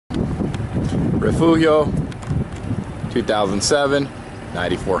Refugio 2007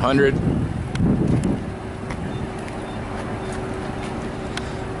 9400.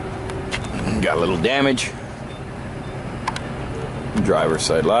 Got a little damage. Driver's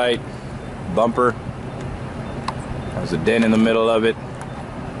side light, bumper has a dent in the middle of it.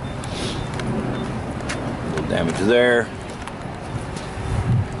 A little damage there.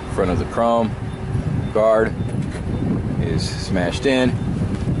 Front of the chrome guard is smashed in.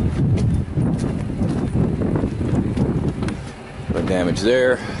 No damage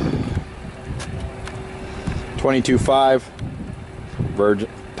there. 22.5 Virgin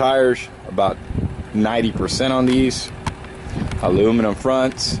tires, about 90% on these. Aluminum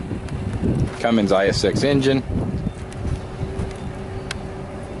fronts. Cummins ISX engine.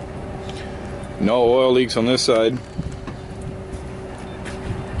 No oil leaks on this side.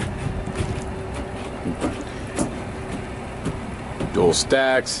 Dual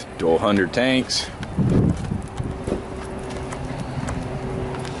stacks, dual 100 tanks.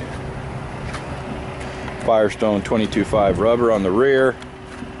 Firestone 22.5 rubber on the rear.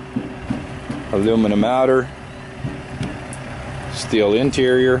 Aluminum outer. Steel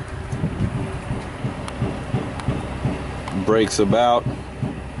interior. Brakes about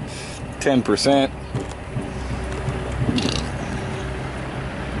 10%.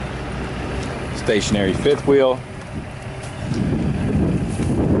 Stationary fifth wheel.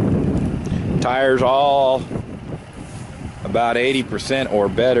 Tires all about 80% or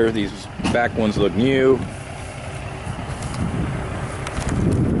better. These back ones look new.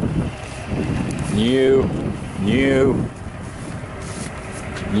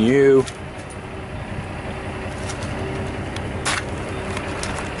 New.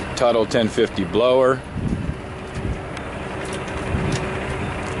 Tuttle 1050 blower.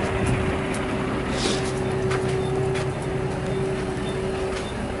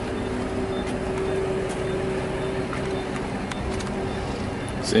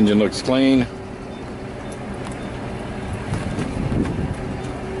 This engine looks clean.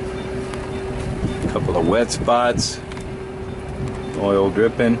 Couple of wet spots. Oil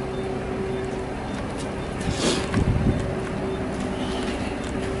dripping.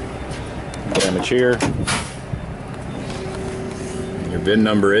 Damage here. Your VIN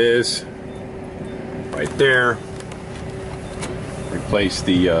number is right there. Replace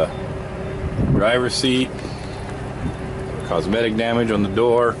the driver's seat. Cosmetic damage on the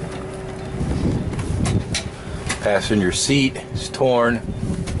door. Passenger seat is torn.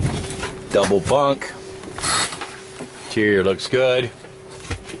 Double bunk. Interior looks good.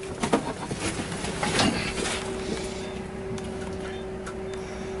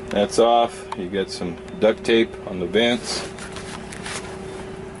 That's off. You got some duct tape on the vents.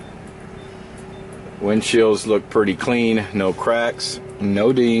 Windshields look pretty clean. No cracks,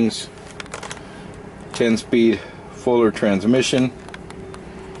 no dings. 10-speed Fuller transmission.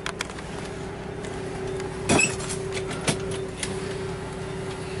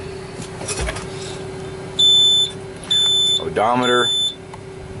 Odometer.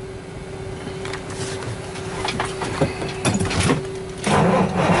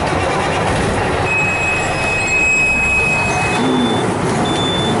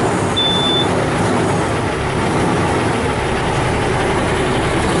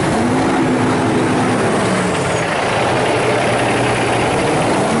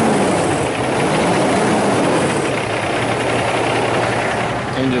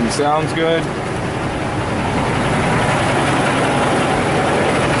 Engine sounds good.